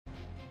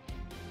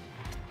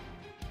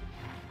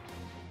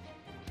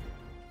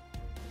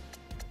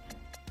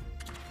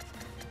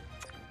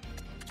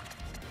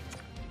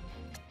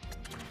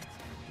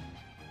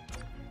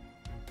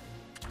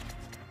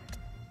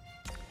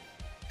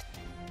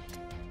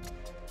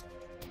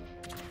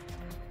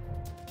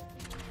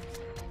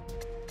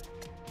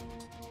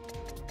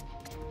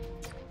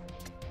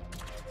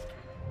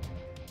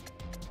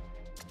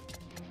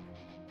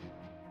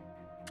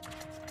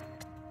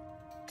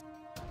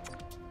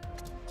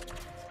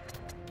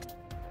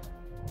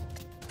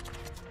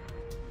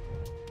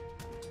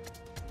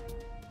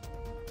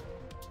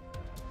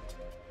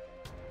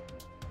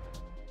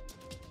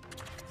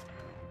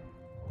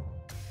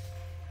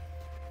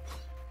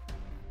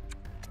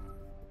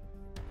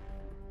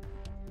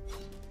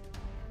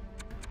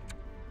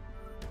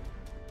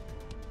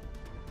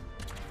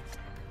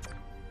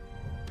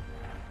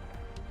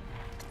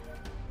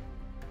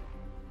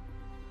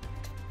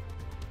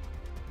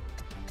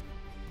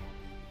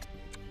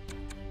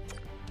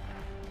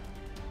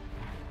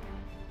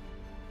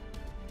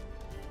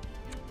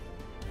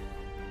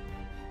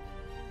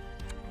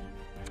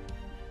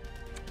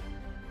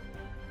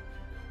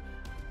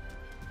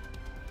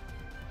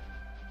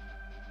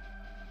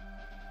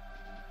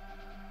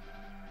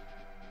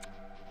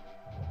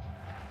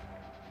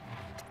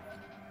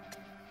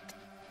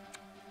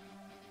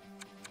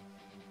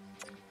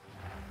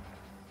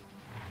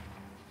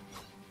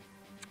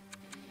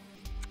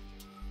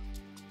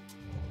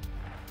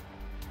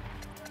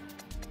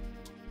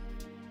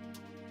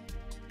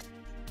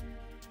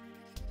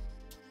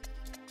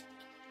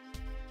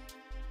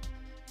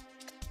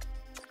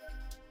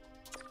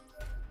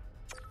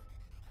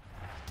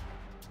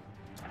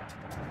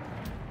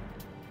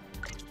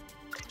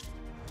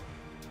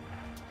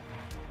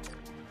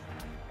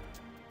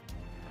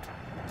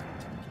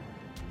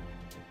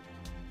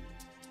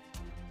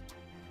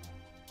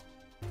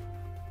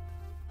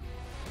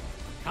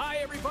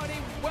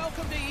everybody.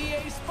 Welcome to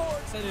EA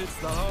Sports, and it's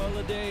the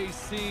holiday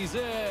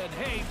season.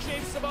 Hey,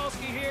 James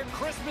Cybulski here.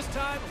 Christmas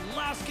time,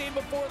 last game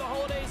before the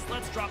holidays.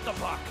 Let's drop the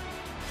puck.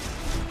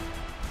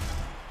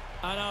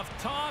 Enough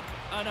talk,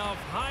 enough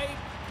hype.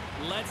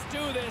 Let's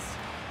do this.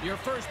 Your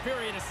first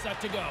period is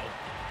set to go.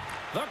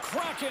 The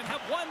Kraken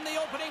have won the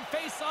opening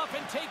face-off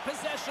and take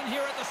possession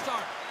here at the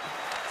start.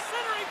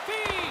 Centering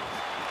feed,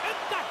 and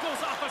that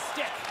goes off a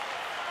stick.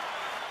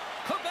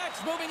 Quebec's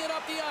moving it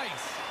up the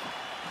ice.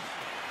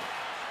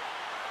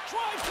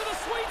 Drives to the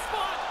sweet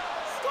spot.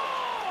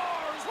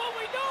 Scores! Well,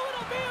 we know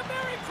it'll be a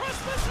Merry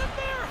Christmas in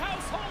their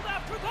household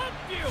after that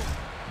view.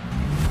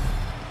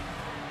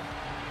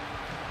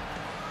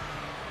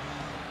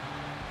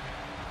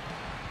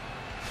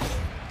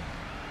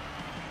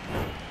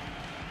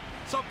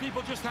 Some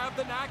people just have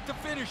the knack to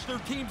finish. Their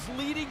team's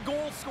leading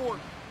goal scorer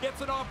gets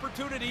an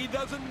opportunity he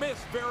doesn't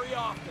miss very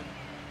often.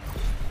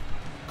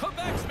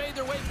 Quebec's made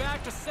their way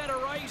back to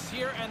center ice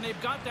here, and they've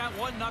got that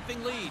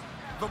 1-0 lead.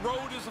 The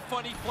road is a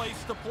funny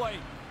place to play.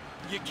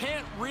 You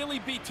can't really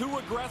be too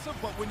aggressive,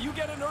 but when you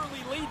get an early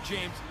lead,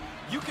 James,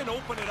 you can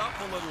open it up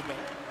a little bit.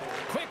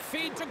 Quick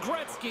feed to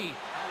Gretzky.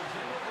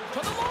 To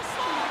the low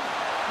slot.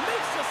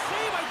 Makes the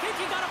save. I think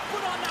he got a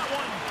foot on that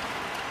one.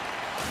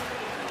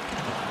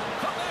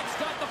 Quebec's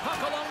got the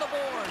puck along the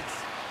boards.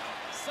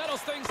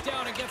 Settles things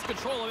down and gets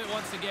control of it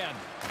once again.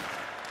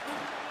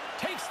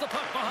 Takes the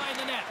puck behind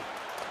the net.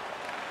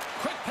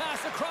 Quick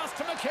pass across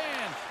to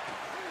McCann.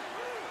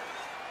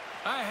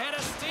 Ahead of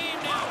steam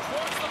now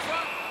towards the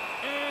front.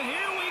 And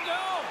here we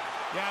go.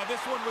 Yeah, this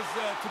one was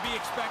to be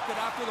expected.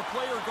 After the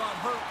player got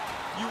hurt,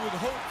 you would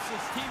hope his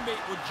teammate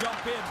would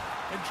jump in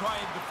and try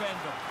and defend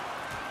him.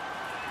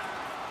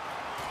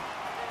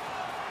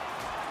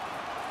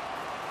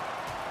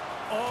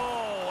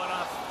 Oh, and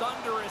a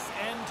thunderous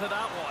end to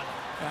that one.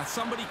 Yeah,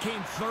 somebody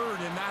came third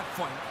in that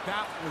fight.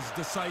 That was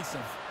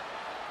decisive.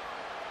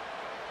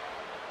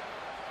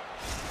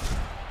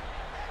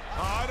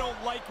 I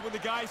don't like when the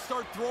guys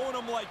start throwing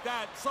them like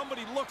that.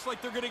 Somebody looks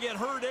like they're going to get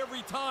hurt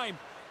every time.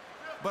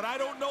 But I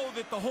don't know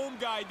that the home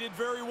guy did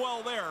very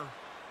well there.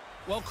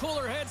 Well,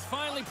 cooler heads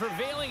finally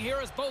prevailing here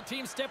as both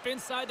teams step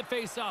inside the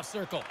face-off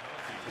circle.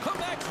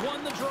 Quebec's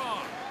won the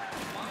draw.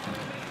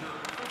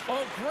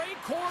 Oh,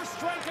 great core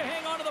strength to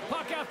hang on to the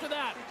puck after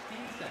that.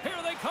 Here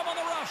they come on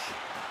the rush.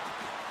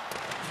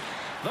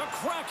 The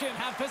Kraken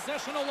have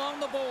possession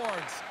along the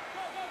boards.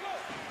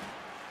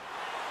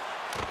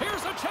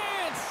 Here's a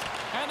chance.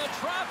 And the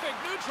traffic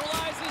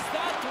neutralizes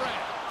that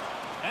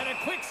threat. And a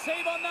quick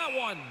save on that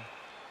one.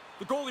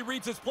 The goalie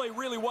reads his play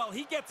really well.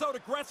 He gets out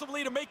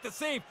aggressively to make the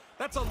save.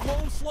 That's a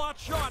low slot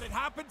shot. It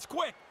happens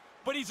quick,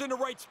 but he's in the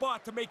right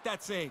spot to make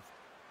that save.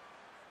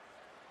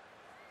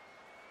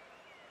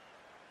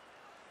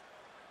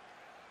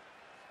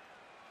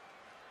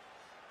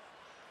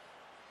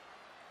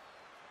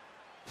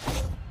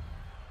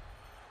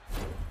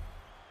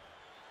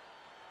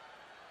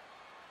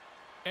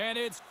 And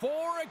it's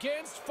 4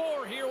 against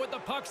 4 here with the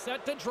puck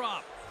set to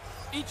drop.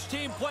 Each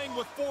team playing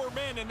with 4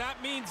 men, and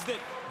that means that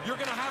you're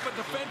going to have a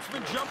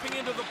defenseman jumping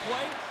into the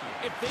play.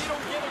 If they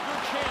don't get a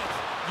good chance,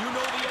 you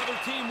know the other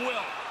team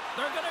will.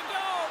 They're going to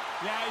go.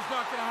 Yeah, he's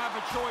not going to have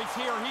a choice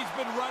here. He's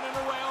been running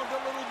around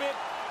a little bit,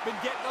 been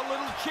getting a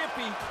little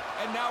chippy,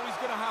 and now he's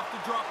going to have to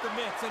drop the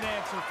mitts and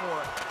answer for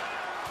it.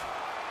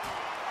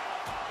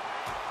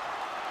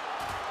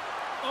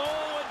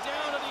 Oh, and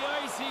down to the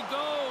ice he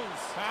goes.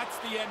 That's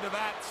the end of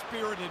that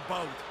spirited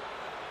bout.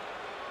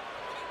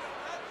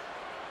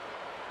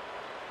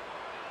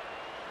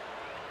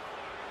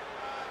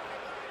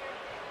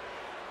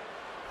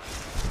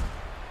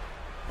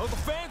 Well, the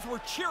fans were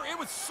cheering. It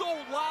was so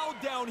loud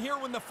down here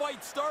when the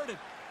fight started.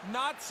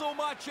 Not so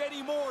much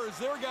anymore as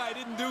their guy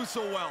didn't do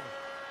so well.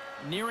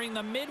 Nearing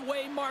the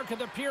midway mark of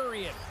the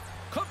period.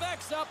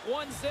 Quebec's up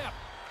 1-0.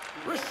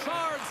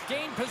 Richard's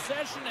gained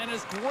possession, and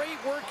his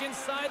great work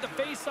inside the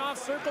face-off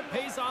circle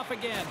pays off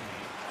again.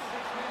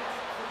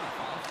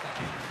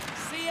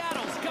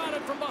 Seattle's got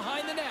it from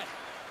behind the net.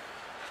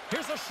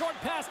 Here's a short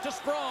pass to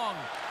Sprong.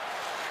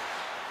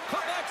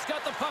 Quebec's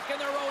got the puck in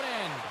their own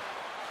end.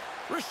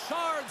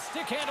 Richard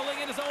stick handling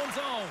in his own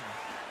zone.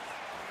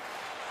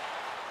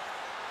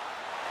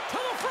 To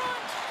the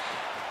front.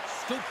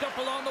 Scooped up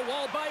along the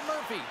wall by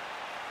Murphy.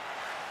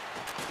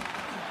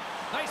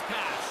 Nice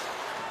pass.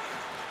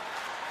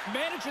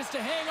 Manages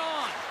to hang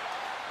on.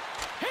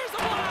 Here's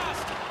the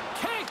blast.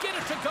 Can't get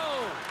it to go.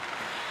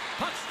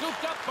 Puck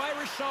scooped up by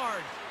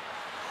Richard.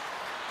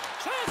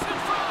 Chance in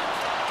front.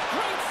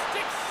 Great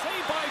stick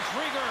save by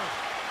Krieger.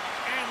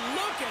 And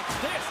look at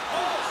this.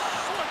 All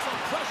sorts of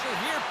pressure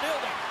here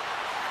building.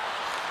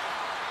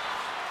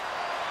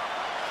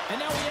 And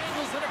now he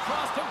angles it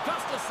across to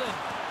Gustafsson.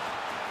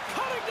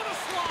 Cutting to the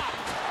slot.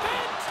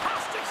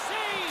 Fantastic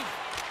save.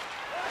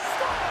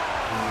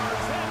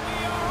 Scores! And we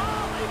are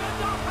all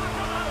evened up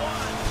after that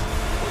one.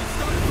 We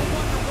started to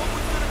wonder what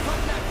was going to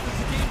come next. Is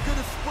the game going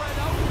to spread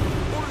out,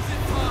 or is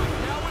it time?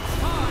 Now it's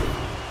time,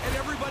 and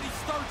everybody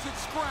starts at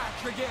scratch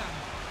again.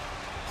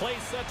 Play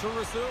set to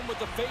resume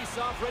with the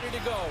face-off ready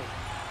to go.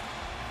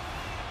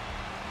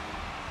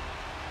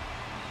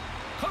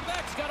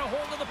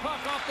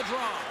 puck off the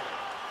draw.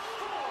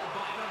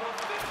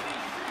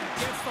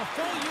 Gets the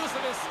full use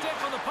of his stick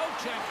on the poke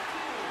check.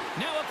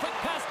 Now a quick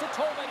pass to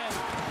Tolvanen.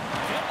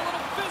 Getting a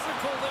little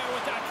physical there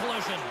with that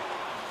collision.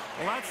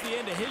 Well, that's the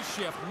end of his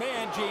shift.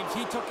 Man, James,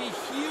 he took a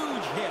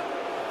huge hit,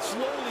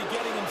 slowly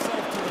getting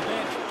himself to the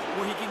bench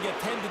where he can get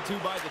tended to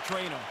by the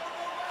trainer.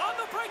 On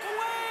the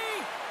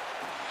breakaway!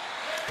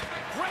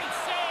 Great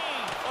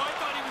save! Oh, I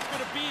thought he was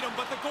going to beat him,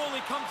 but the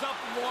goalie comes up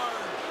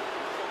large.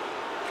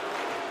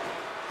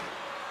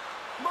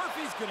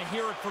 Murphy's going to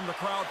hear it from the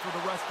crowd for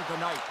the rest of the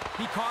night.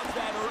 He caused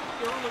that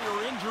earlier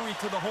injury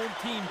to the home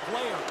team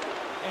player,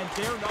 and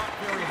they're not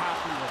very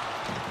happy with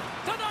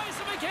him. Denies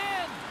him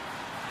again!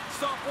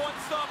 Stop one,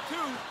 stop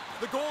two.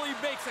 The goalie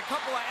makes a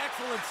couple of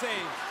excellent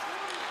saves.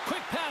 Quick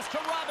pass to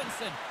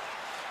Robinson.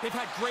 They've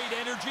had great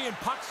energy and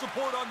puck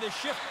support on this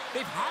shift.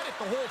 They've had it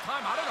the whole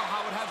time. I don't know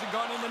how it hasn't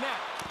gone in the net.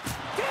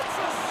 Gets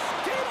a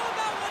skate on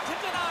that one to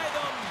deny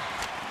them.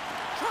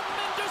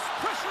 Tremendous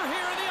pressure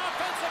here in the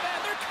offensive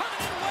end. They're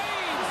coming in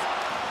waves.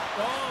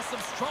 Oh,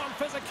 some strong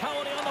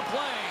physicality on the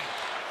play.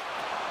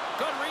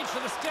 Good reach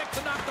to the stick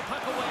to knock the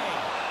puck away.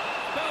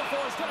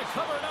 Belfour's going to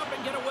cover it up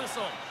and get a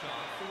whistle.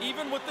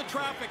 Even with the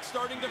traffic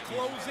starting to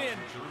close in,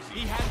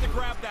 he had to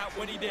grab that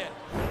when he did.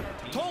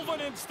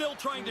 Tolvanen still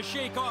trying to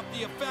shake off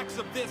the effects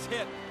of this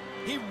hit.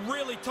 He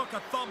really took a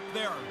thump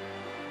there.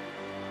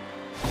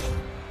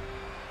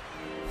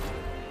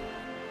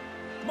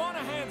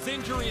 Monahan's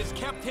injury has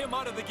kept him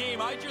out of the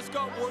game. I just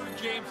got word,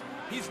 James,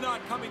 he's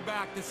not coming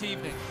back this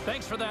evening.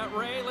 Thanks for that,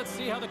 Ray. Let's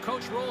see how the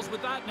coach rolls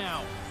with that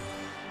now.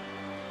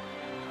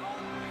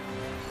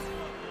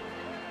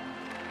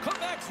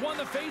 Quebec's won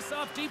the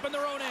face-off deep in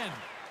their own end.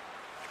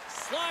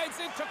 Slides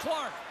into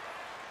Clark.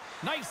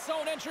 Nice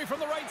zone entry from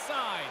the right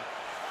side.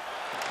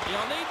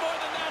 You'll need more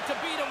than that to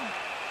beat him.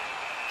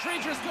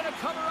 Treacher's going to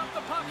cover up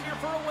the puck here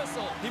for a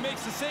whistle. He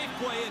makes a safe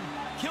play and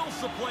kills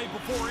the play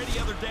before any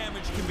other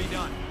damage can be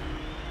done.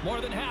 More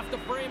than half the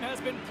frame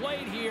has been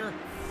played here.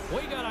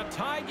 We got a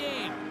tie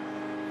game.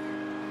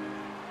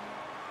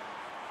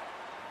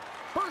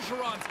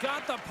 Bergeron's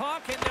got the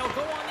puck, and they'll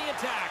go on the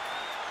attack.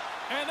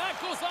 And that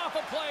goes off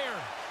a player.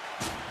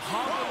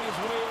 Hobbling his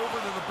way over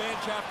to the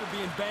bench after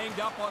being banged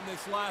up on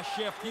this last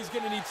shift. He's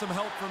going to need some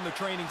help from the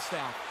training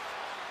staff.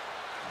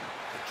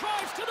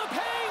 Drives to the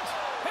paint.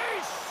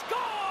 He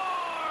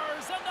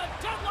scores, and the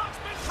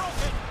deadlock's been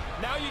broken.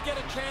 Now you get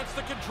a chance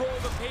to control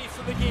the pace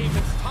of the game.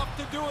 It's tough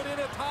to do it in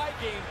a tie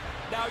game.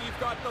 Now you've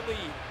got the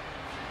lead.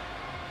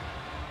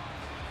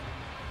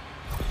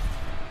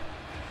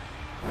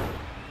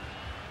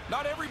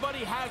 Not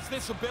everybody has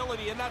this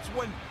ability, and that's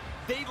when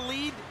they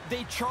lead,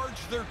 they charge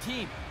their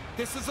team.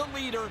 This is a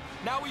leader.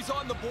 Now he's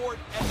on the board,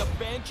 and the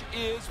bench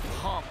is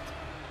pumped.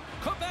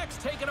 Quebec's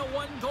taken a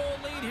one-goal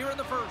lead here in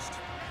the first.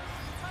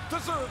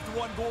 Deserved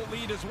one-goal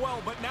lead as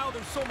well, but now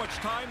there's so much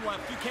time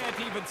left, you can't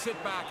even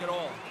sit back at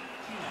all.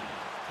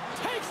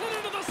 Takes it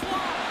into the slot.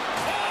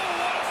 Oh,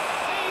 what a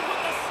save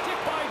with the stick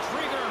by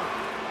Trigger.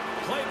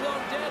 Play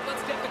blown dead.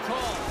 Let's get the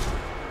call.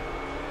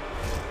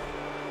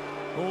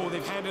 Oh,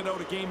 they've handed out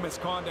a game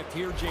misconduct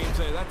here, James.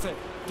 That's a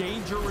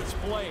dangerous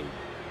play,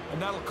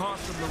 and that'll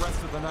cost them the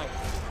rest of the night.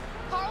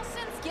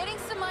 Carlson's getting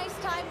some ice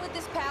time with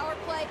this power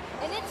play,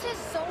 and it's his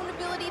zone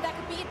ability that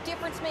could be a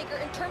difference maker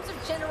in terms of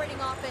generating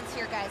offense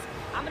here, guys.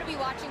 I'm going to be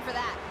watching for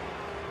that.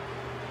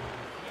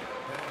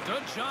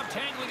 Good job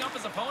tangling up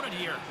his opponent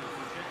here.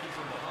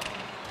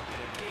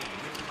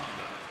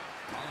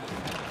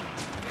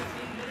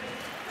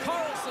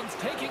 Carlson's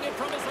taking it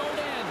from his own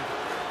end.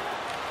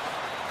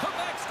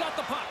 Quebec's got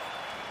the puck.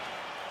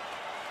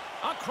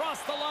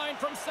 Across the line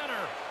from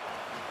center.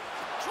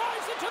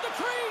 Drives into the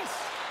crease.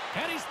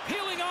 And he's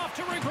peeling off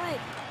to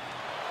regroup.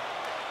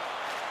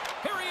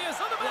 Here he is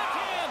on the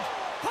backhand.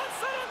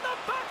 Puts it in the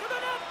back of the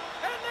net.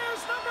 And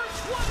there's number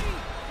 20.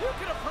 You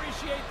can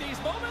appreciate these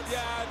moments.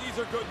 Yeah, these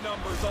are good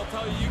numbers. I'll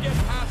tell you, you get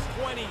past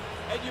 20,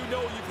 and you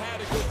know you've had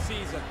a good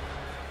season.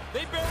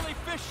 They barely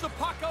fished the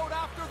puck out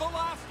after the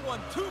last one.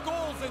 2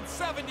 goals in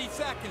 70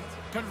 seconds.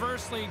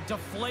 Conversely,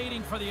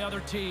 deflating for the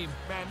other team.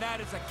 Man,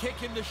 that is a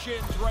kick in the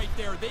shins right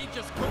there. They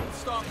just couldn't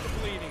stop the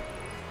bleeding.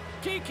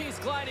 Geeky's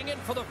gliding in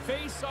for the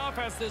face-off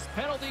as this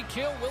penalty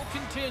kill will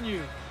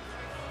continue.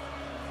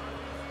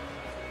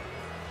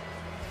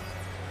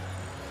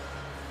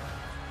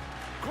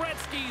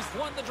 Gretzky's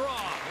won the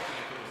draw.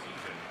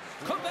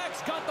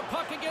 Quebec's got the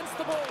puck against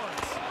the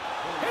boards.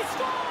 He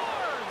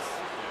scores!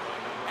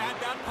 Add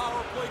that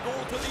power play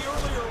goal to the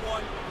earlier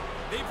one.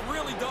 They've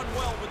really done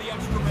well with the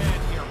extra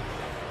man here.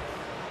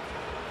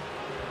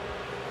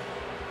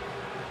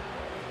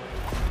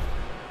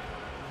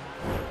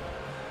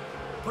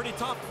 Pretty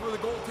tough for the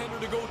goaltender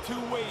to go 2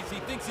 ways. He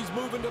thinks he's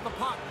moving to the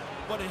puck,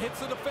 but it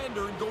hits the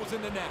defender and goes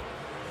in the net.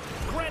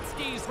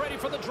 Gretzky's ready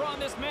for the draw on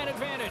this man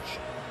advantage.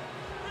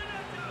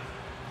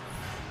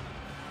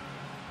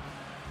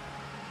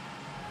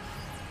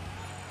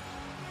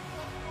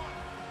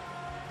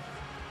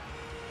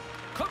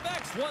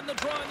 Quebec's won the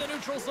draw in the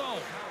neutral zone.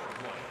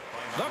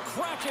 The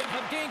Kraken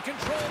have gained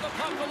control of the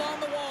puck along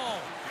the wall.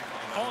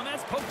 Oh, and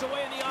that's poked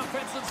away in the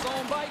offensive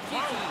zone by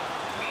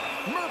Geeky.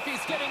 Murphy's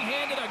getting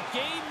handed a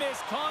game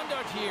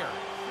misconduct here.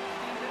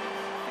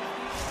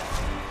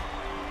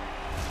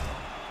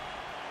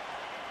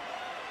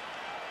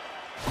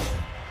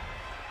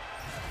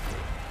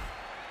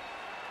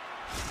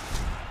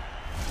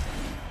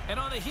 And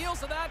on the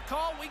heels of that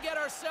call, we get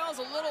ourselves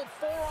a little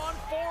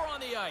 4-on-4 on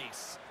the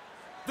ice.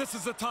 This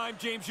is the time,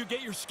 James, you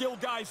get your skill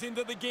guys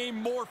into the game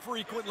more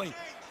frequently.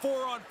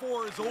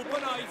 4-on-4 is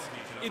open ice.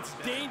 It's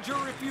danger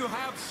if you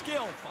have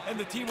skill, and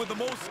the team with the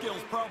most skill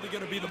is probably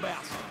going to be the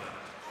best.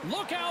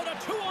 Look out, a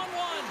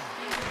 2-on-1.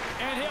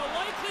 And he'll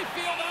likely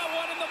feel that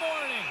one in the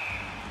morning.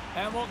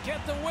 And we'll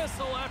get the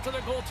whistle after the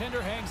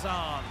goaltender hangs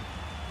on.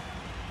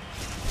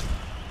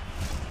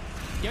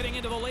 Getting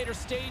into the later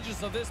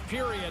stages of this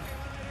period,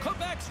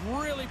 Quebec's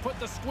really put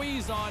the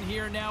squeeze on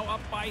here, now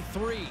up by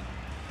 3.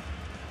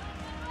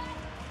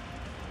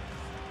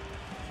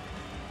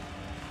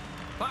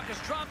 Puck is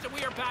dropped and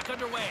we are back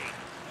underway.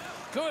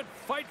 Good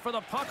fight for the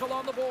puck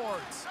along the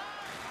boards.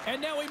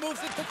 And now he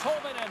moves it to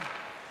Tolvanen.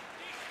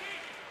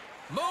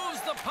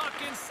 Moves the puck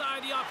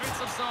inside the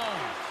offensive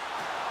zone.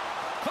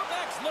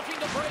 Quebec's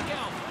looking to break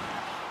out.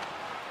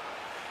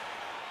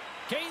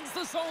 Gains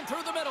the zone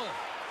through the middle.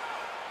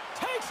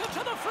 Takes it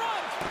to the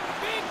front.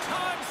 Big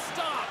time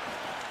stop.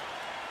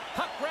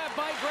 Puck grabbed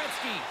by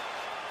Gretzky.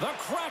 The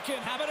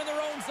Kraken have it in their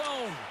own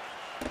zone.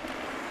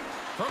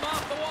 From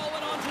off the wall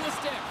and onto a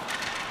stick.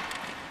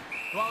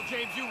 Well,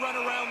 James, you run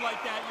around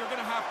like that, you're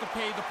going to have to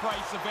pay the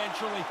price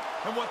eventually.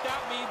 And what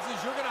that means is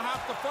you're going to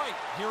have to fight.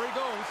 Here he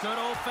goes. Good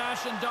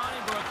old-fashioned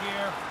Donnybrook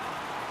here.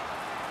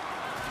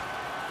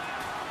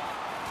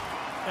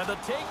 And the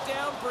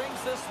takedown brings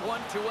this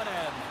one to an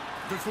end.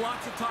 There's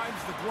lots of times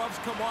the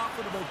gloves come off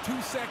and about 2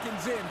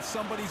 seconds in,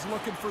 somebody's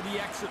looking for the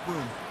exit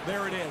room.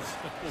 There it is.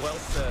 Well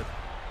said.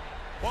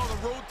 Well, the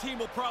road team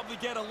will probably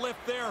get a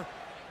lift there.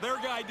 Their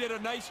guy did a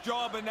nice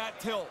job in that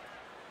tilt.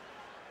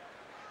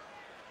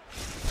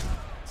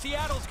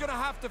 Seattle's going to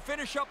have to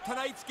finish up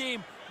tonight's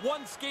game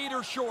one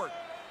skater short.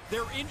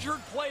 Their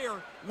injured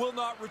player will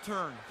not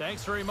return.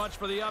 Thanks very much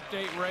for the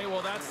update, Ray.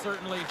 Well, that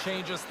certainly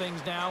changes things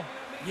now.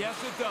 Yes,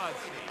 it does.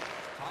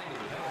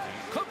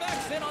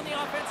 Quebec's in on the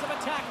offensive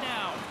attack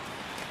now.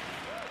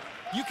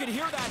 You can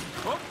hear that.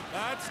 Oh,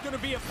 that's going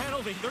to be a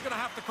penalty. They're going to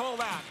have to call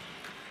that.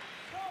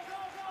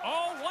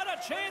 Oh, what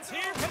a chance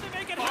here. Can they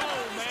make it happen?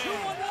 Oh, It's man.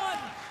 2-on-1.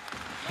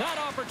 That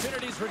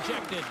opportunity's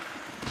rejected.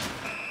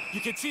 You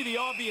can see the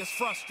obvious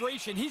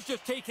frustration. He's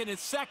just taken his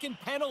second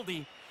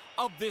penalty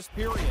of this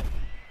period.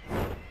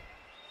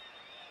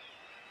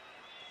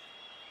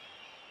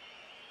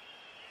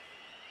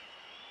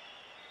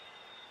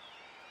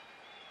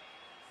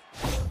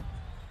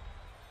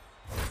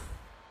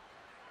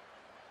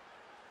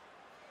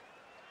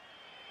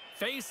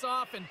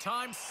 Face-off and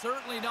time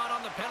certainly not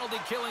on the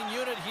penalty-killing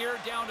unit here,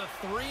 down to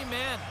 3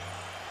 men.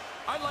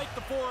 I liked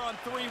the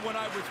 4-on-3 when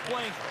I was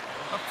playing.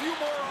 A few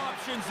more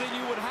options than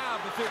you would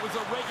have if it was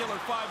a regular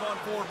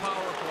 5-on-4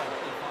 power play.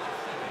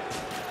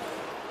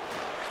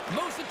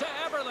 Moves it to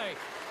Eberle.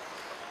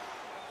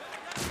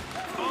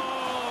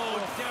 Oh,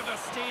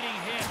 devastating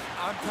hit.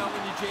 I'm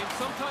telling you, James,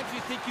 sometimes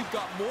you think you've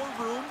got more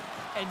room,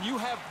 and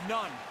you have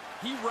none.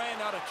 He ran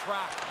out of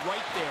track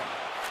right there.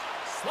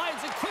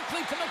 Slides it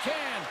quickly to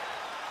McCann.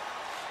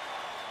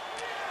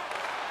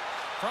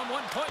 From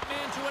one point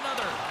man to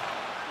another.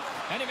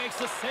 And he makes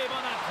the save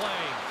on that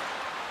play.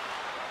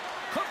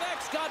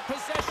 Quebec's got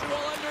possession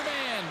while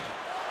undermanned.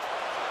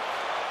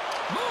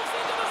 Moves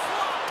into the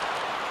slot.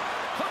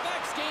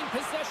 Quebec's gained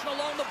possession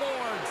along the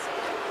boards.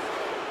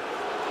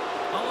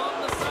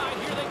 Along the side,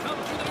 here they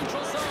come through the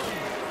neutral zone.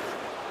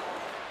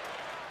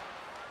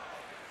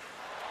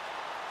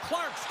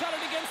 Clark's got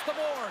it against the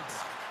boards.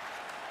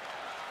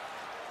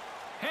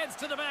 Heads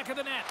to the back of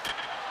the net.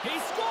 He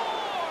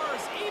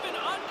scores! Even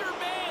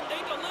undermanned,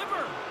 they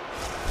deliver.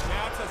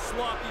 That's a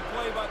sloppy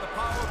play by the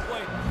power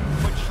play.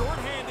 But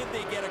shorthanded,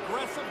 they get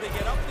aggressive, they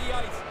get up the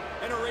ice,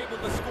 and are able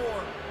to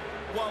score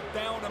while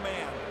down a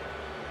man.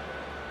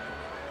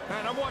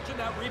 And I'm watching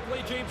that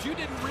replay, James. You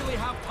didn't really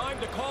have time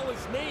to call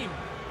his name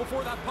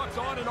before that puck's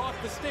on and off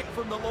the stick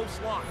from the low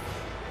slot.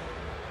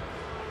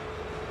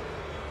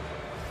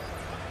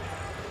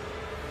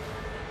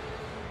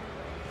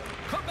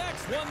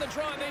 Quebec's won the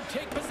draw, and they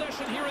take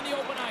possession here in the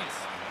open ice.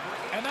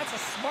 And that's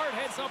a smart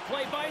heads-up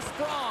play by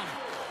Sprong.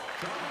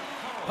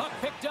 Puck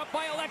picked up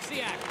by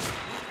Alexiak.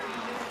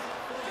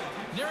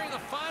 Nearing the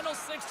final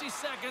 60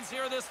 seconds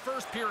here this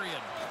first period.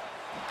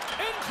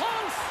 In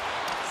close!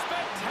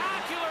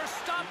 Spectacular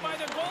stop by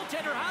the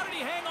goaltender. How did he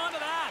hang on to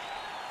that?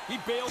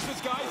 He bails his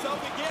guys out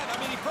again. I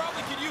mean, he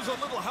probably could use a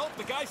little help.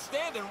 The guy's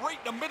standing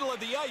right in the middle of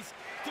the ice.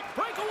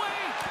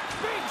 Breakaway!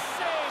 Big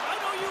save! I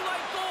know you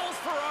like goals,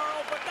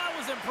 Ferraro, but that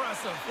was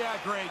impressive. Yeah,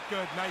 great.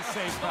 Good. Nice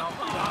save, pal.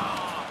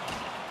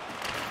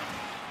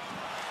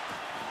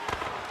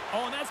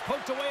 Oh, and that's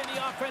poked away in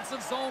the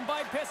offensive zone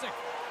by Pysyk.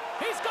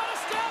 He's got a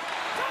step.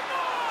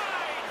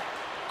 Denied!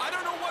 I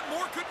don't know what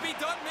more could be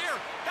done there.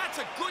 That's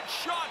a good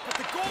shot, but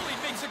the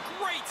goalie makes a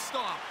great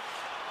stop.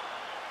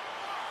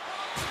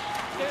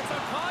 It's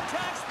a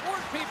contact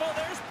sport, people.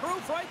 There's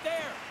proof right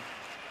there.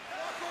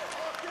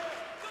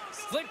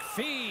 Flick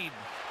feed.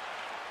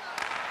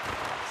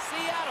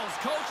 Seattle's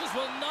coaches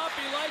will not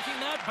be liking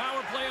that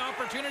power play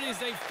opportunity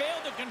as they fail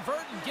to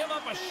convert and give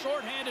up a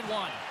shorthanded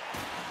one.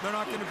 They're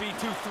not going to be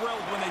too thrilled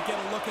when they get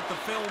a look at the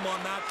film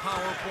on that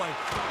power play.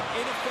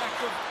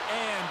 Ineffective,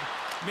 and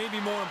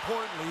maybe more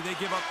importantly, they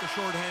give up the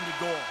shorthanded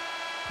goal.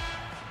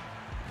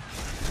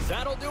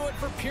 That'll do it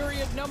for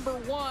period number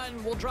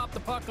 1. We'll drop the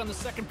puck on the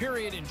second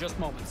period in just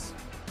moments.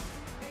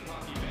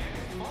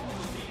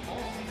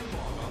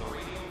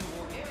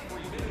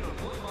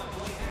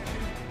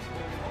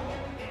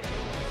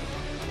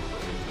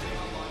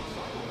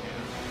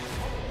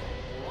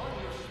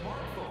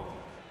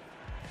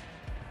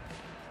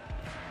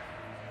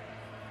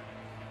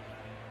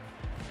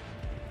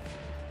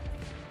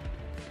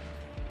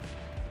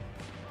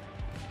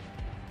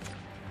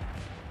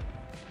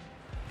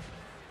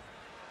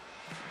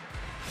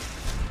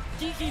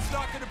 He's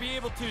not going to be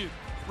able to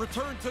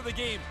return to the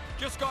game.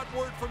 Just got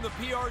word from the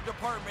PR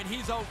department.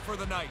 He's out for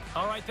the night.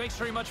 All right, thanks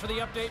very much for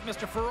the update,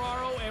 Mr.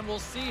 Ferraro, and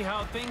we'll see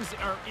how things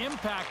are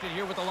impacted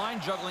here with the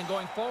line juggling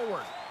going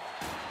forward.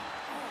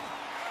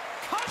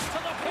 Cuts to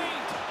the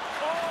paint.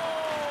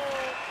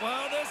 Oh,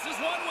 well, this is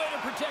one way to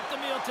protect the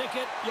meal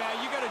ticket. Yeah,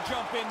 you got to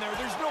jump in there.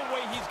 There's no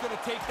way he's going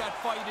to take that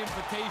fight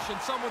invitation.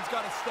 Someone's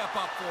got to step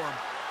up for him.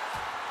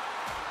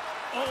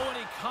 Oh, and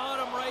he caught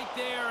him right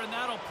there, and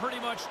that'll pretty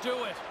much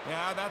do it.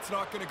 Yeah, that's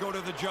not going to go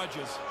to the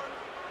judges.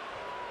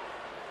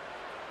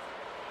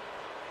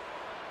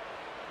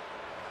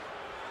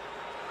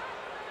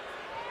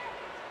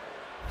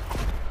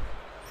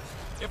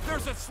 If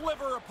there's a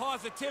sliver of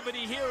positivity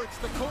here, it's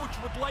the coach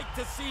would like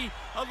to see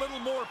a little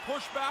more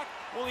pushback.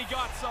 Well, he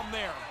got some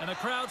there. And the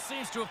crowd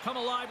seems to have come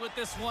alive with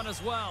this one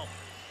as well.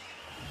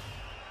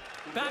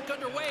 Back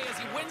underway as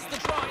he wins the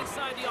draw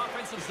inside the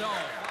offensive zone.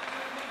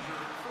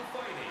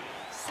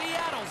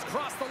 Seattle's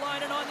crossed the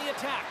line and on the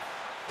attack.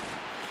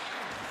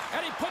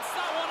 And he puts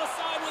that one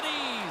aside with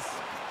ease.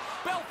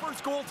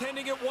 Belford's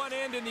goaltending at one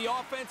end and the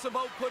offensive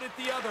output at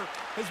the other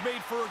has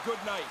made for a good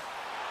night.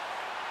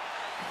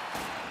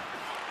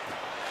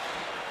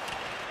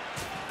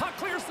 Puck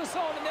clears the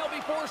zone and they'll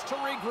be forced to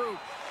regroup.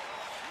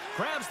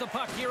 Grabs the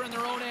puck here in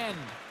their own end.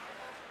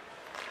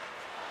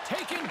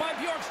 Taken by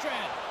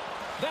Bjorkstrand.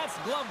 That's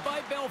gloved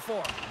by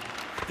Belfort.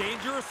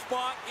 Dangerous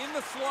spot in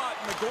the slot,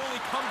 and the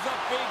goalie comes up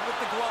big with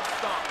the glove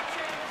stop.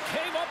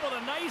 Came up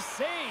with a nice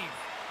save.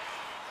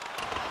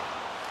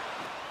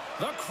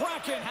 The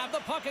Kraken have the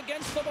puck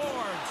against the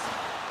boards.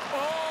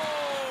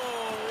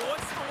 Oh,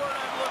 what's the word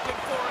I'm looking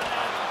for in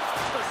that?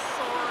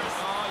 Thesaurus.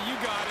 Oh, you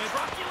got it.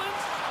 Truculent?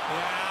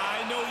 Yeah,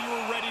 I know you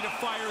were ready to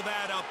fire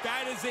that up.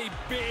 That is a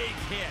big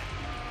hit,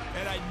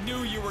 and I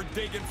knew you were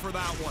digging for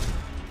that one.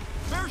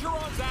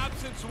 Bergeron's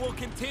absence will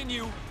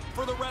continue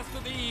for the rest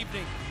of the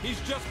evening. He's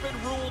just been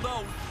ruled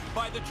out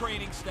by the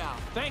training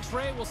staff. Thanks,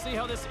 Ray. We'll see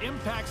how this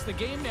impacts the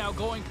game now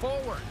going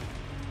forward.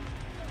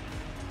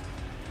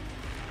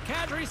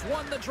 Kadri's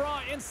won the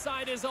draw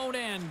inside his own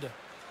end.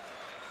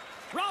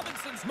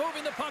 Robinson's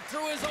moving the puck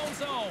through his own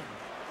zone.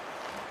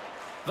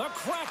 The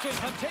Kraken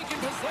have taken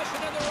possession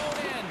in their own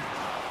end.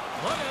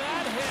 Look at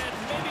that hit.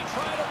 Maybe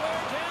try to wear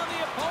down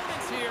the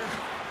opponents here.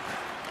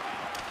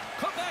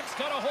 Quebec's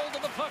got a hold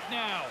of the puck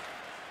now.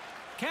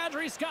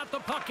 Kadri's got the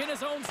puck in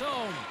his own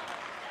zone.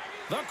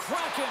 The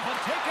Kraken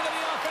have taken to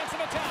the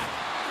offensive attack.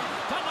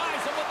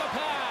 Denies him with the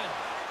pad.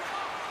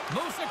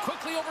 Moves it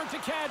quickly over to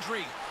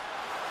Kadri.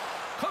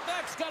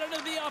 Quebec's got into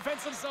the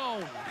offensive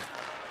zone.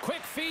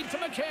 Quick feed to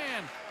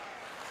McCann.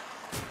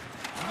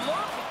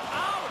 Look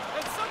out!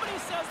 And somebody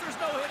says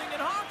there's no hitting in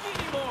hockey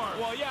anymore.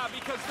 Well, yeah,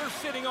 because they're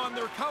sitting on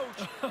their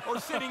couch or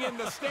sitting in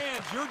the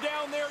stands. You're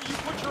down there, you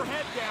put your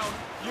head down,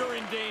 you're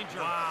in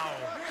danger. Wow.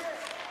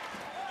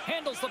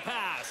 Handles the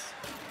pass.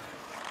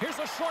 Here's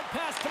a short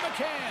pass to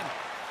McCann.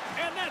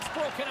 And that's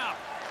broken up.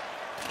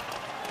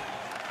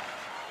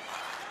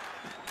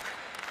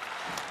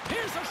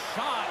 Here's a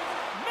shot.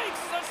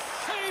 Makes the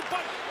save,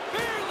 but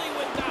barely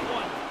with that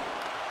one.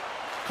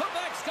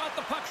 Quebec's got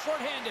the puck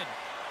shorthanded.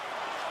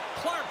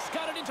 Clark's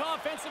got it into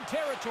offensive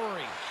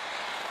territory.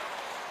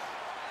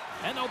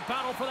 And they'll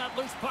battle for that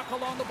loose puck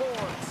along the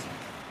boards.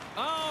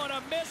 Oh, and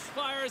a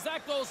misfire as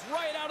that goes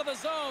right out of the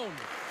zone.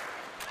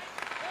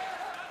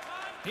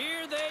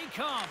 Here they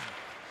come.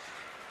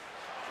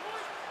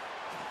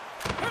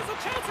 There's a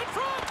chance in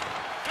front.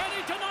 And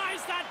he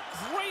denies that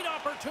great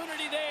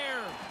opportunity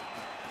there.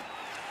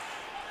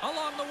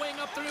 Along the wing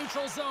up the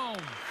neutral zone.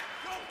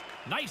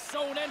 Nice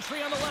zone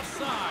entry on the left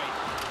side.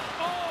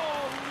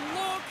 Oh,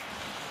 look.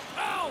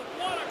 Oh,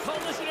 what a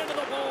collision into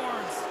the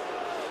boards.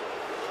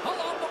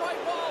 Along the right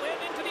wall and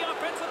into the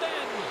offensive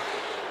end.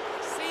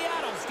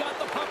 Seattle's got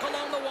the puck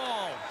along the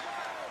wall.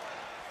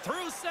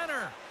 Through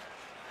center.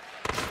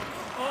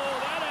 Oh,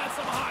 that adds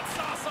some hot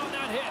sauce on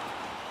that hit.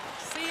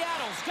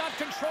 Seattle's got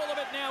control of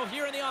it now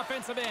here in the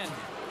offensive end.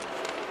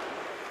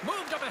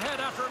 Moved up ahead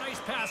after a nice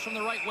pass from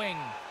the right wing.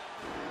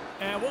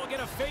 And we'll get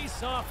a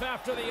face-off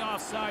after the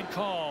offside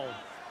call.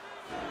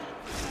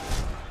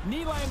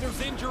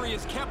 Nylander's injury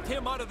has kept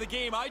him out of the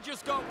game. I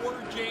just got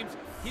word, James,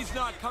 he's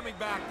not coming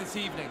back this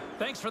evening.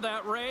 Thanks for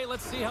that, Ray.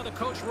 Let's see how the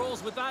coach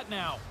rolls with that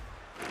now.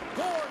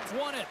 Gord's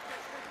won it.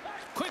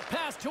 Quick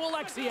pass to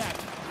Alexiak.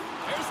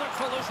 Here's a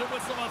collision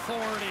with some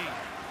authority.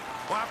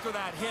 Well, after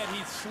that hit,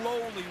 he's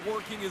slowly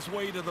working his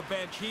way to the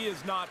bench. He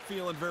is not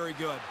feeling very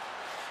good.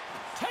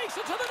 Takes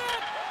it to the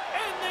net,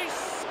 and they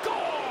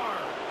score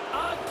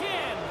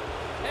again.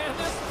 And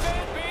this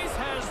fan base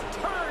has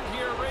turned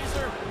here,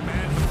 Razor.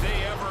 Man, have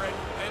they ever.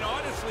 And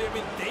honestly, I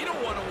mean, they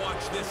don't want to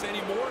watch this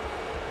anymore.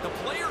 The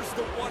players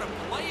don't want to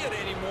play it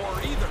anymore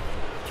either.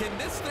 Can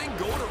this thing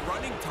go to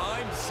running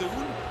time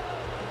soon?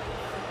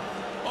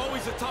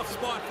 Always a tough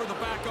spot for the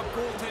backup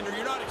goaltender.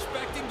 You're not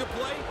expecting to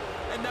play,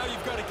 and now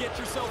you've got to get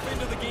yourself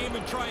into the game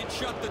and try and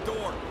shut the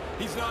door.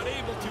 He's not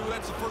able to.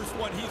 That's the first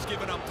one he's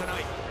given up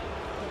tonight.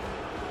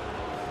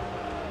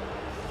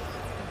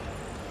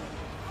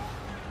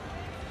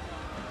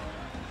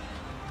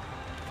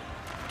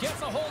 Gets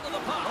a hold of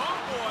the puck. Oh,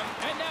 boy.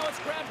 And now it's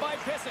grabbed by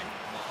Pissick.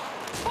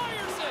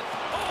 Fires it.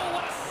 Oh,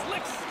 what a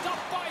slick stuff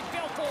by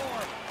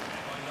Belfour.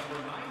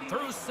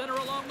 Through center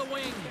along the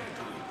wing.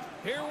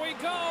 Here we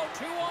go.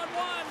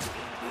 2-on-1.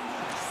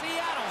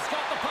 Seattle's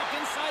got the puck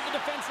inside the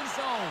defensive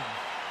zone.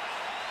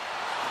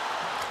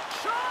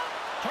 Shot.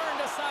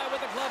 Turned aside with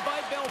a glove by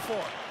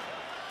Belfour.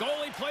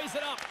 Goalie plays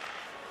it up.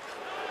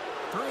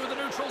 Through the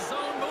neutral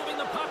zone,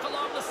 moving the puck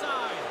along the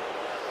side.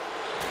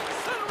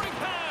 Centering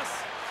pass.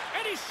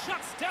 And he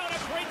shuts down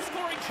a great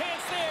scoring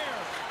chance there.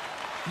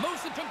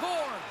 Moves it to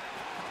Gord.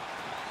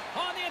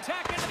 On the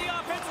attack into the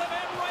offensive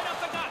end, right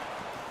up the gut.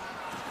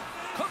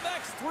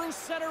 Quebec's through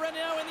center and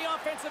now in the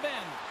offensive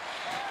end.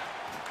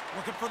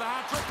 Looking for the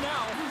hat trick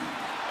now.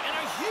 And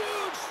a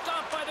huge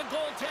stop by the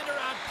goaltender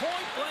at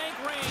point-blank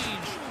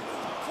range.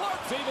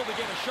 Clark's able to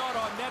get a shot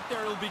on net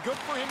there. It'll be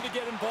good for him to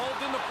get involved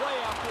in the play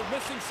after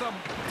missing some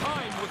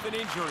time with an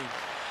injury.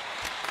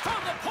 From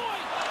the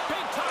point,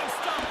 big-time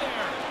stop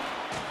there.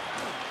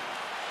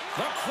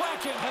 The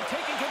Kraken have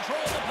taken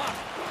control of the puck.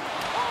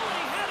 Oh,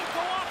 he had it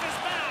go off his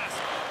mask.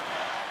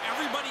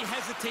 Everybody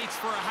hesitates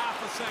for a half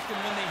a second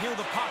when they hear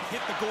the puck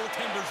hit the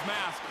goaltender's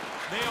mask.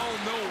 They all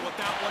know what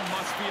that one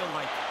must feel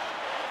like.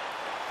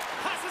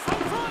 Passes up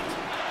front.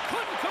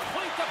 Couldn't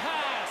complete the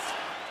pass.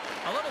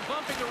 A little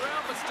bumping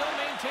around, but still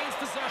maintains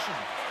possession.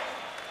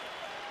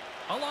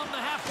 Along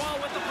the half wall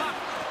with the puck.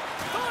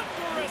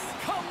 Thunderous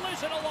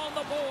collision along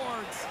the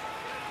boards.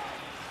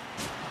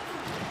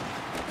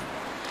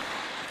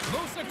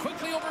 Moves it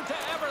quickly over to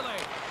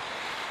Everly.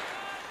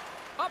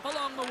 Up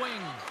along the wing.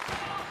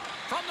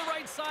 From the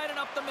right side and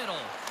up the middle.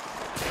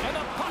 And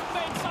the puck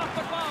banks off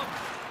the glove.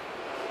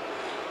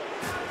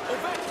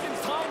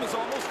 Ovechkin's time is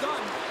almost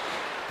done.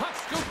 Puck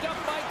scooped up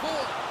by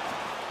Gould.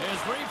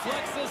 His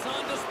reflexes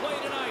on display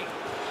tonight.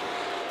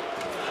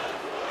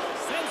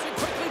 Sends it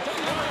quickly to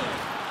Gould.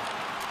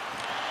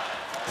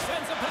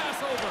 Sends a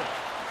pass over.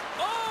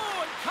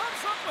 Oh, and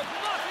comes up with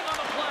nothing on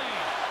the play.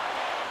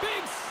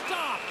 Big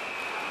stop.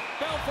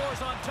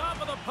 Belfour's on top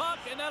of the puck,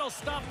 and that'll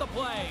stop the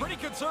play. Pretty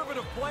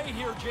conservative play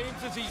here,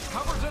 James, as he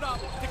covers it up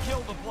to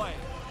kill the play.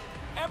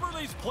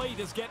 Everly's plate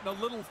is getting a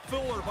little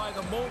fuller by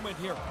the moment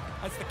here.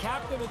 As the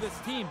captain of this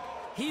team,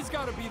 he's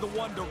got to be the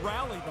one to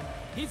rally them.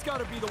 He's got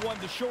to be the one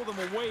to show them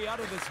a way out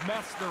of this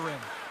mess they're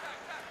in.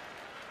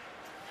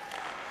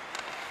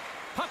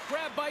 Puck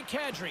grabbed by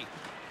Kadri.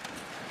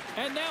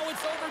 And now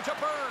it's over to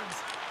Burns.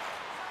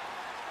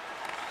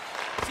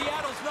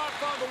 Seattle's not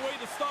found a way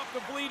to stop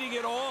the bleeding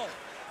at all.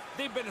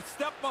 They've been a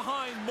step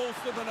behind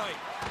most of the night.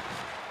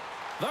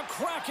 The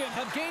Kraken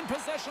have gained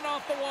possession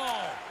off the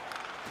wall.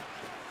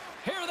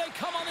 Here they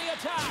come on the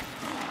attack.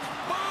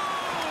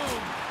 Boom!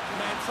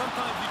 Man,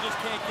 sometimes you just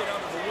can't get out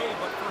of the way,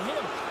 but for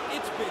him,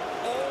 it's been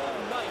all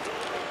night.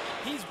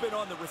 He's been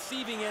on the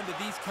receiving end of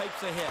these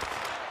types of hits.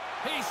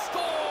 He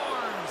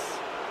scores!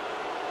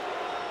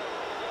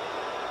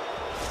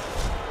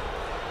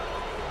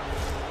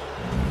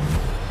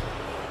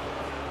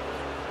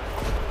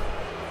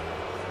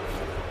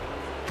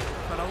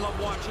 But I love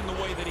watching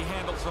the way that he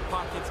handles the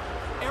puck.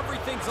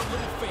 Everything's a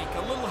little fake,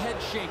 a little head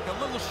shake, a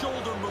little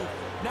shoulder move.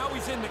 Now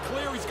he's in the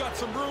clear, he's got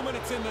some room, and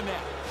it's in the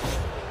net.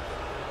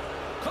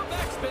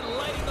 Quebec's been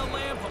lighting the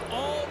lamp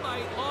all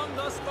night long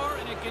thus far,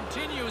 and it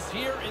continues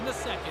here in the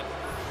second.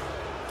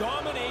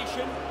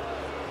 Domination,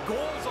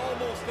 goals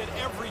almost at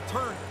every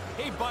turn.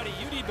 Hey, buddy,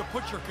 you need to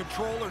put your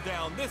controller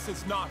down. This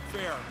is not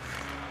fair.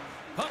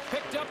 Puck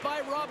picked up by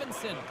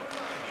Robinson.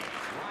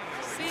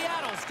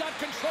 Seattle's got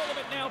control of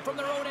it now from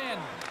their own end.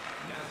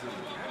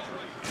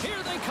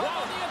 Here they come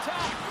on the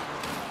attack.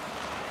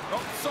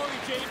 Oh, sorry,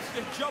 James,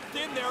 they jumped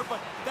in there, but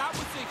that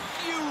was a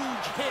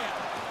huge hit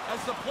as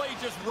the play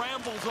just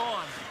rambles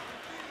on.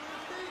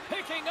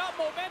 Picking up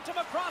momentum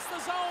across the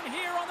zone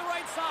here on the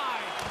right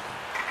side.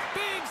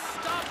 Big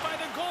stop by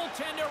the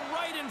goaltender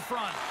right in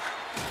front.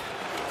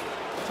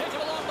 Taken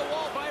along the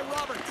wall by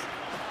Roberts.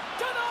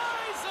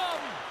 Denies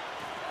him!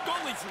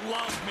 Goalies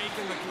love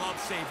making the glove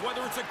save,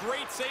 whether it's a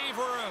great save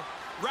or a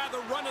rather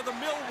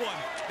run-of-the-mill one.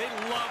 They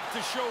love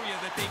to show you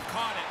that they've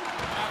caught it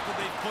after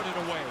they've put it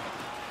away.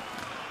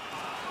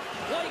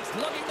 Blake's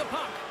lugging the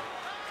puck.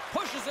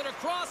 Pushes it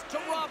across to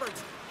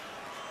Roberts.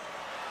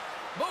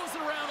 Moves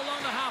it around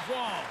along the half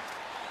wall.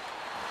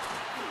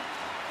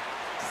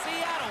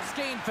 Seattle's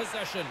gained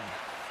possession.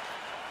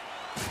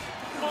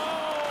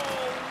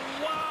 Oh,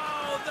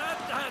 wow, that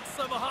had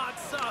some hot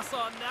sauce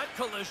on that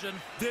collision.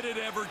 Did it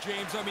ever,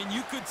 James? I mean,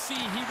 you could see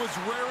he was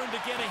raring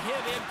to get a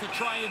hit in to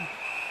try and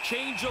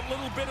change a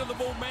little bit of the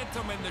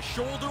momentum, and the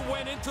shoulder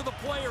went into the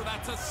player.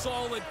 That's a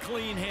solid,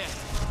 clean hit.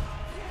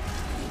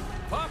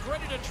 Puck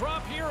ready to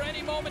drop here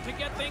any moment to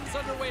get things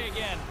underway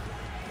again.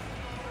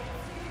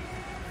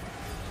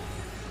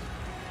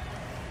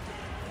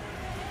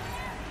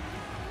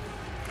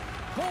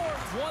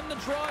 Boards won the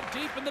draw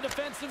deep in the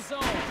defensive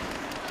zone.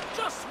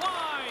 Just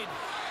wide.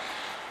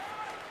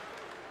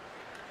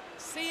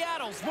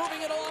 Seattle's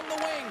moving it along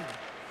the wing.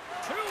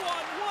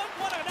 2-on-1,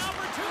 what an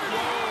opportunity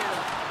here.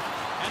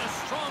 And a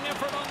strong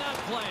effort on that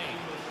play.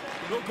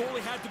 The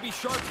goalie had to be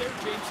sharp there,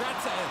 James.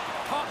 That's a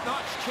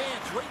top-notch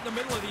chance right in the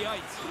middle of the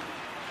ice.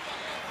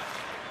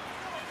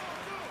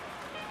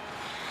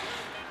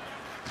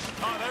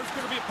 Oh, there's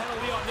going to be a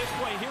penalty on this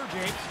play here,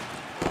 James.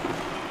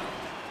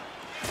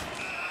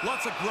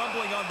 Lots of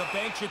grumbling on the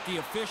bench at the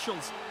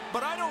officials,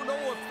 but I don't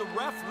know if the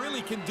ref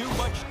really can do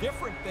much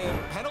different. The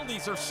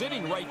penalties are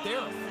sitting right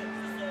there.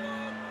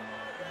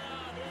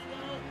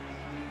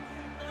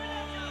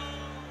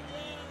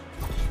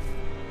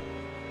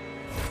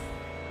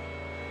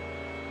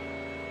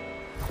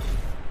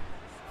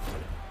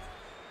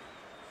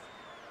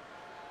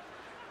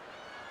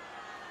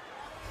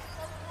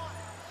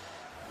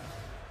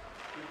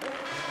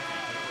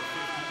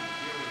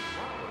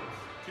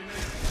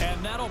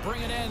 And that'll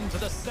bring an end to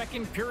the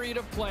second period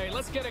of play.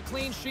 Let's get a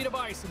clean sheet of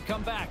ice and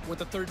come back with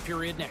the third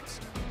period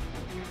next.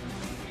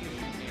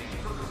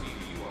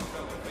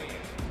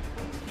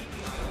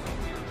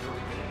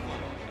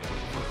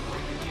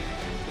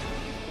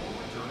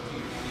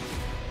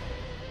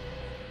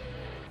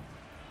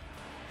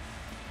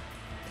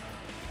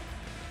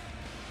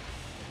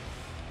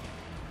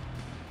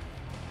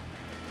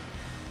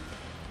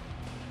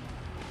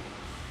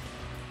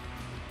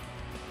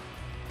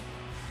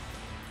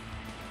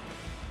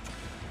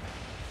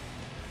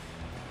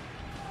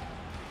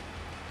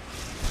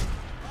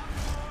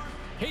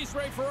 He's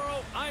Ray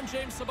Ferraro, I'm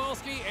James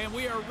Cybulski, and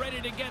we are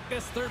ready to get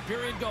this third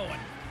period going.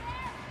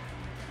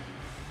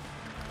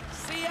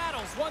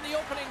 Seattle's won the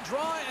opening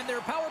draw, and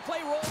their power play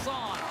rolls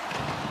on.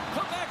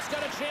 Quebec's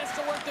got a chance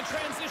to work the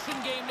transition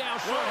game now,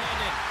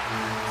 shorthanded.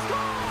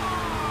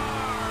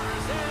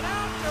 Scores! And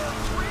after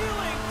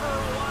reeling for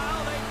a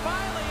while, they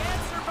finally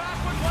answer back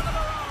with one of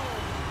their own.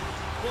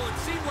 Well, it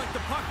seemed like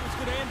the puck was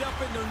going to end up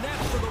in their net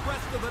for the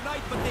rest of the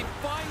night, but they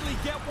finally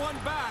get one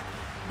back.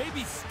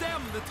 Maybe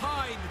stem the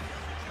tide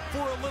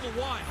for a little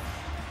while.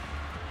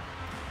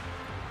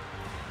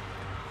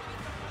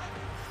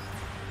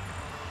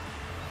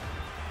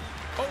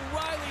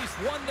 O'Reilly's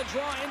won the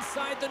draw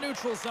inside the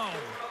neutral zone.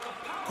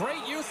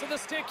 Great use of the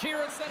stick here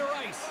at center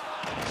ice.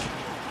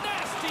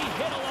 Nasty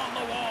hit along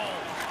the wall.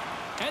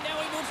 And now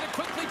he moves it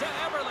quickly to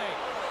Eberle.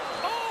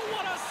 Oh,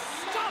 what a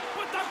stop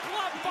with the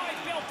glove by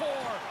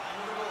Belfour.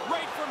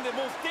 Right from the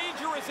most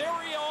dangerous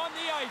area on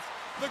the ice,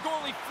 the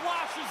goalie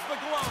flashes the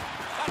glove.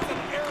 That's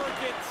an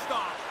arrogant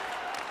stop.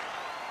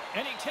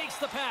 And he takes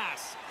the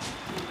pass.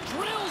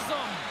 Drills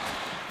them.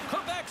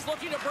 Quebec's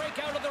looking to break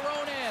out of their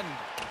own end.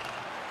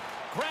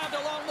 Grabbed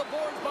along the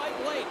boards by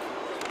Blake.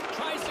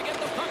 Tries to get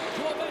the puck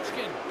to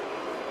Ovechkin.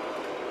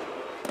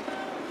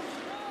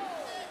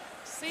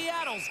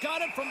 Seattle's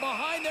got it from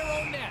behind their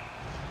own net.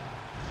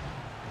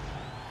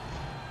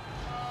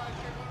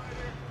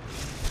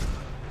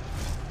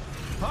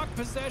 Puck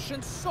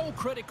possession so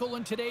critical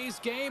in today's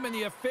game, and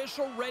the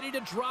official ready to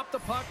drop the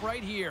puck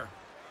right here.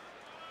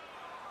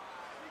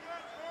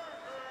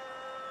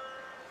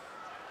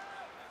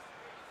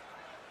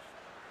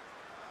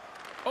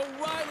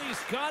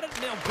 O'Reilly's got it,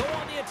 and they'll go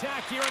on the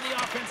attack here in the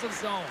offensive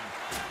zone.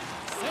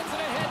 Sends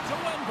it ahead to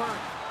Wenberg.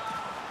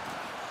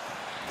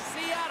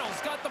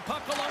 Seattle's got the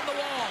puck along the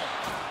wall.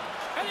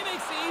 And he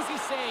makes the easy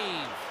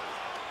save.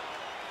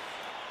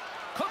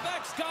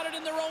 Quebec's got it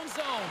in their own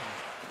zone.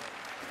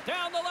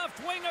 Down the left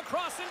wing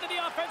across into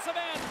the offensive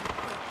end.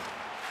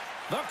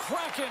 The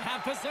Kraken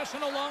have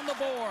possession along the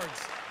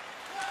boards.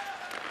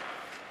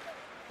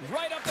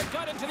 Right up the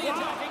gut into the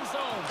attacking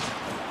zone.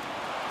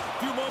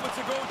 A few moments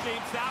ago,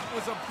 James, that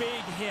was a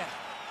big hit.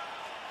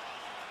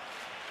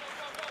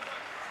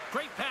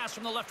 Great pass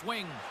from the left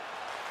wing.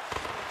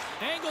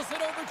 Angles it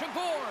over to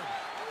Gord.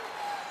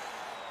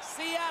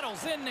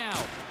 Seattle's in now.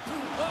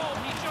 Oh,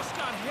 he just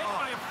got hit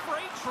by a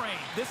freight train.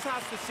 This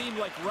has to seem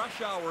like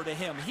rush hour to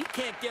him. He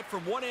can't get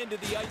from one end of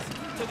the ice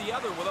to the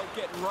other without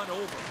getting run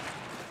over.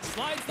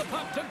 Slides the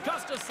puck to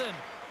Gustafsson.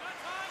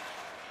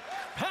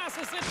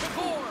 Passes it to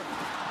Gord.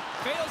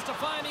 Fails to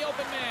find the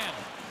open man.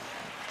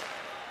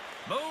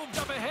 Moved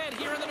up ahead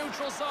here in the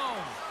neutral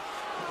zone.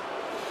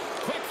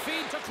 Quick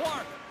feed to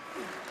Clark.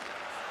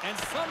 And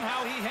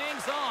somehow he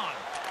hangs on.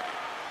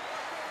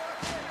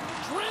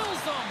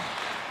 Drills them.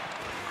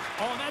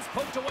 Oh, and that's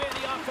poked away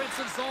in the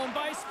offensive zone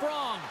by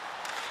Sprong.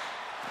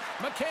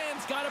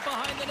 McCann's got it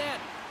behind the net.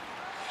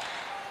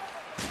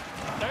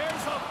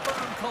 There's a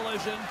firm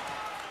collision.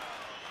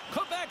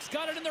 Quebec's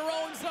got it in their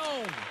own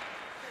zone.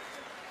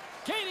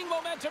 Gaining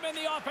momentum in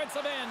the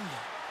offensive end.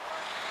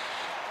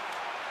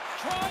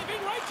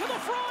 Driving right to the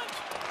front.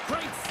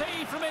 Great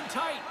save from in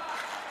tight.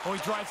 Oh, he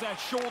drives that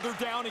shoulder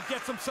down and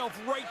gets himself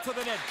right to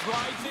the net.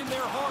 Drives in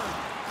there hard.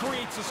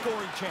 Creates a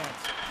scoring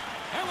chance.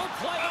 And we'll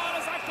play on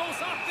as that goes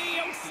off the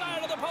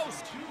outside of the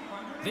post.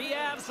 The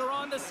Avs are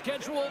on the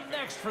schedule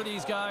next for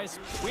these guys.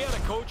 We had a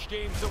coach,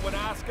 James, that would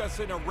ask us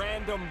in a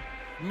random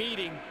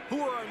meeting,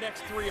 who are our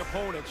next 3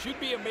 opponents? You'd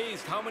be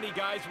amazed how many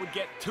guys would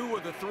get 2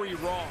 of the 3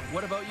 wrong.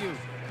 What about you?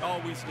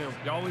 Always knew.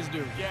 You always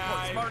do. Yeah.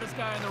 Well, smartest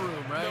guy in the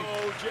room, right?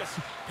 No, just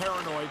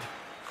paranoid.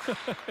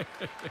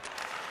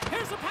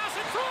 Here's a pass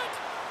in front.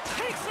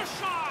 Takes a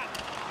shot.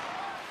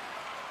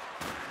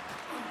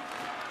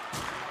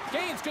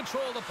 Gains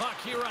control of the puck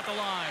here at the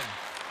line.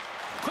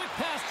 Quick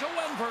pass to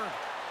Wenberg.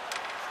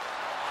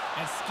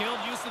 And skilled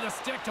use of the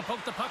stick to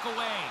poke the puck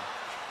away.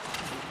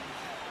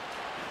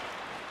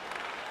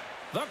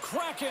 The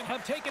Kraken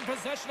have taken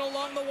possession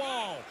along the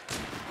wall.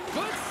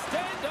 Good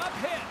stand-up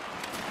hit.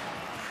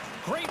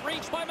 Great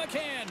reach by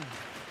McCann.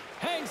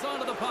 Hangs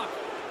onto the puck.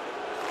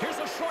 Here's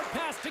a short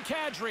pass to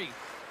Kadri.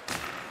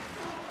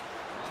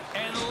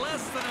 And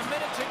less than a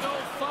minute to go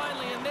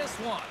finally in this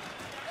one.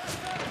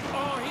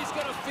 Oh, he's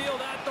going to feel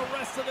that the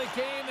rest of the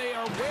game. They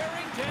are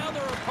wearing down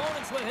their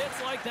opponents with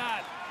hits like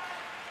that.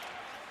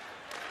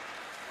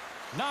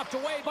 Knocked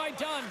away by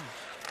Dunn.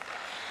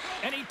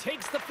 And he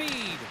takes the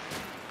feed.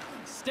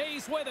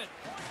 Stays with it.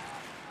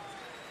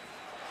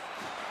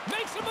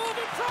 Makes a move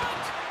in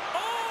front.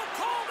 Oh,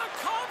 call the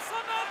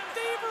consummate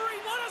thievery.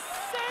 What a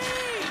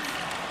save.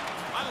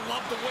 I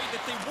love the way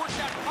that they work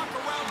that puck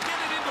around, get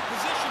it into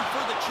position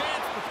for the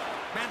chance. But,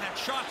 man, that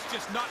shot's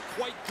just not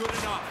quite good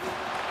enough.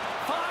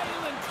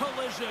 Violent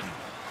collision.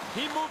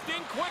 He moved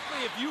in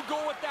quickly. If you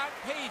go at that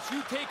pace,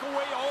 you take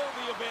away all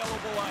the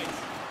available ice.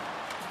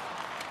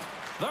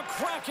 The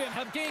Kraken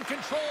have gained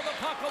control of the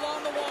puck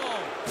along the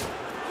wall.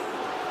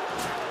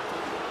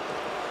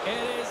 It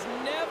is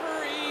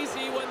never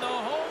easy when the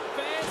home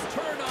fans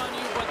turn on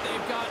you, but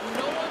they've got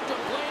no one to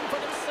blame for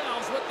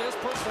themselves with this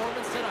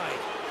performance tonight.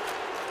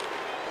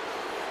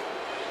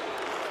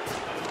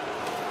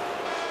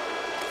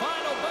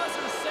 Final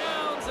buzzer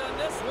sounds, and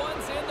this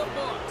one's in the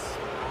books.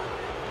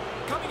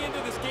 Coming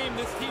into this game,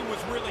 this team was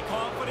really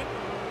confident,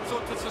 so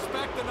to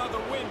suspect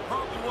another win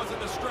probably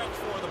wasn't a stretch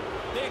for them.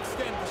 They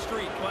extend the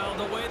streak. Well,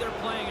 the way they're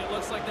playing, it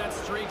looks like that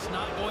streak's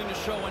not going to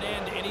show an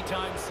end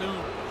anytime soon.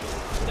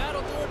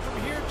 That'll do it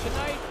from here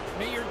tonight.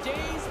 May your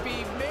days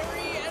be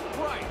merry and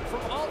bright.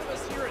 From all of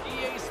us here at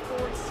EA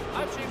Sports,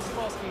 I'm James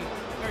Cebulski.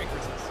 Merry